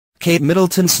Kate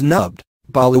Middleton snubbed.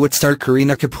 Bollywood star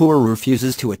Kareena Kapoor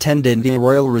refuses to attend India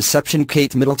royal reception.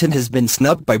 Kate Middleton has been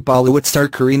snubbed by Bollywood star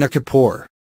Kareena Kapoor.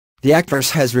 The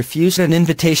actress has refused an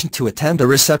invitation to attend a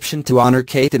reception to honor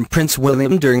Kate and Prince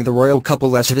William during the royal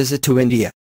couple's visit to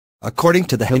India. According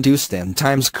to the Hindustan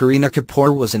Times, Kareena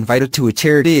Kapoor was invited to a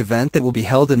charity event that will be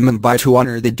held in Mumbai to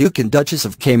honor the Duke and Duchess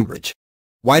of Cambridge.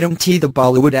 Why don't the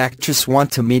Bollywood actress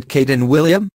want to meet Kate and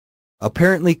William?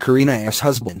 Apparently Kareena's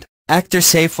husband, actor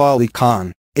Saif Ali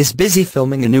Khan, is busy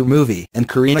filming a new movie and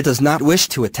Kareena does not wish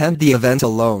to attend the event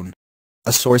alone.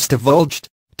 A source divulged,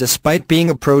 despite being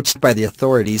approached by the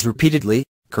authorities repeatedly,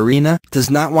 Kareena does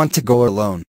not want to go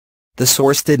alone. The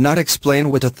source did not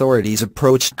explain what authorities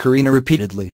approached Kareena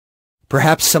repeatedly.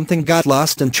 Perhaps something got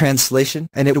lost in translation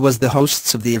and it was the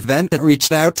hosts of the event that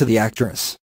reached out to the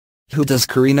actress. Who does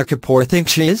Kareena Kapoor think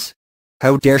she is?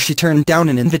 How dare she turn down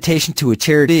an invitation to a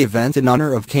charity event in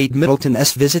honor of Kate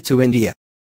Middleton's visit to India?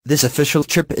 This official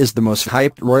trip is the most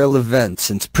hyped royal event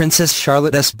since Princess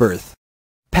Charlotte's birth.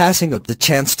 Passing up the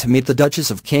chance to meet the Duchess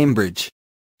of Cambridge.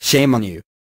 Shame on you.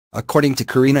 According to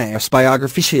Kareena's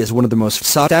biography, she is one of the most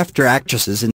sought-after actresses in